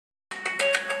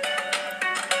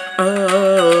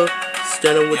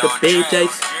Down with the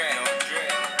pages.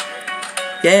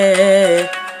 Yeah.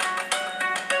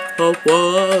 Oh,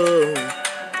 whoa.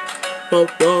 Whoa,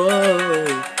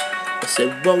 whoa. I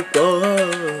said, whoa,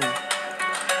 whoa.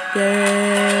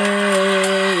 Yeah.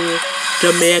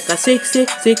 Jamaica 60,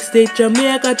 60,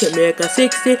 Jamaica, Jamaica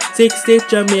 60, 60,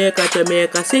 Jamaica,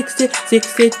 Jamaica 60,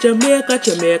 60, Jamaica,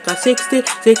 Jamaica 60,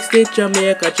 60,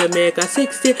 Jamaica, Jamaica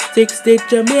 60, 60,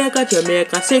 Jamaica,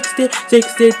 Jamaica 60,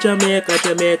 60, Jamaica,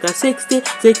 Jamaica 60,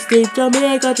 60,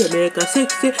 Jamaica, Jamaica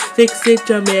 60, 60,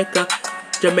 Jamaica,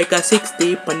 Jamaica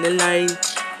 60 on the line.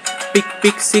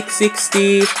 Big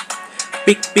 660,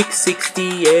 big 60,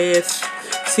 yes.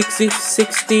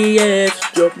 60, yes,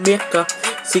 Jamaica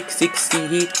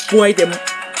 660. Boy, them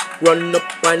run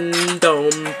up and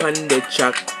down on the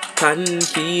track and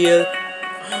heel.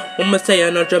 I'ma say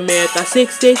on Jamaica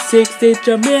 60, 60,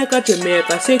 Jamaica,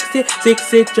 Jamaica 60,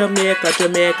 60, Jamaica,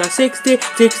 Jamaica 60,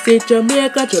 60,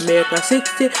 Jamaica, Jamaica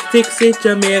 60, 60,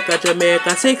 Jamaica,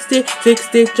 Jamaica 60,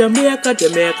 60, Jamaica,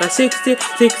 Jamaica 60,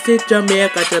 60,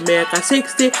 Jamaica, Jamaica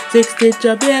 60, 60,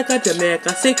 Jamaica,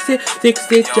 Jamaica 60,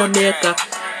 60, Jamaica.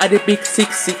 At the big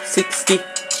 60,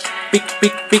 big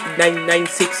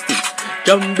 9960s.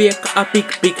 Jamaica a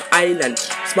big island,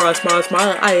 small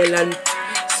island.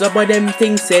 Some of them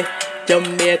things say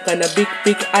Jamaica a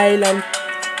big island,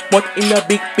 but in a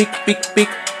big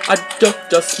a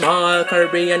just small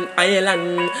Caribbean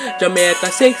island. Jamaica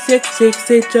 60,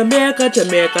 60, Jamaica,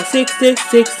 Jamaica 60,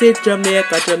 60,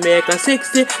 Jamaica, Jamaica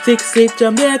 60, 60,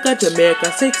 Jamaica,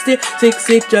 Jamaica 60,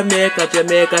 60, Jamaica,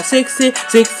 Jamaica 60,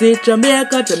 60,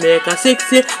 Jamaica, Jamaica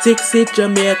 60, 60,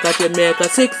 Jamaica, Jamaica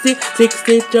 60,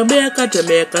 60, Jamaica,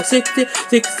 Jamaica 60,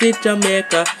 60,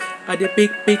 Jamaica. At the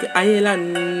big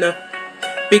island,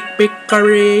 big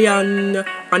Korean,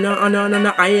 on an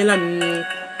island,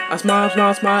 a small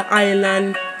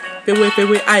island. The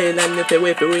way island, the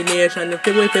way nation, the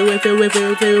way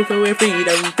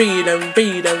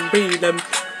freedom.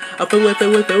 Up away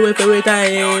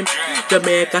time.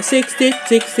 Jamaica 60,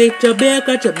 60,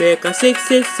 Jamaica, Jamaica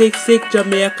 60, 60,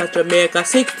 Jamaica, Jamaica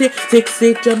 60,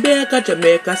 60, Jamaica,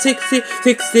 Jamaica 60,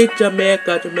 60,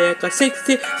 Jamaica, Jamaica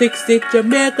 60, 60,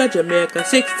 Jamaica, Jamaica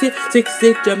 60,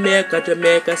 60, Jamaica,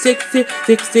 Jamaica 60,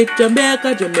 60,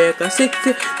 Jamaica, Jamaica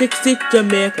 60, 60,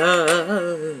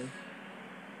 Jamaica.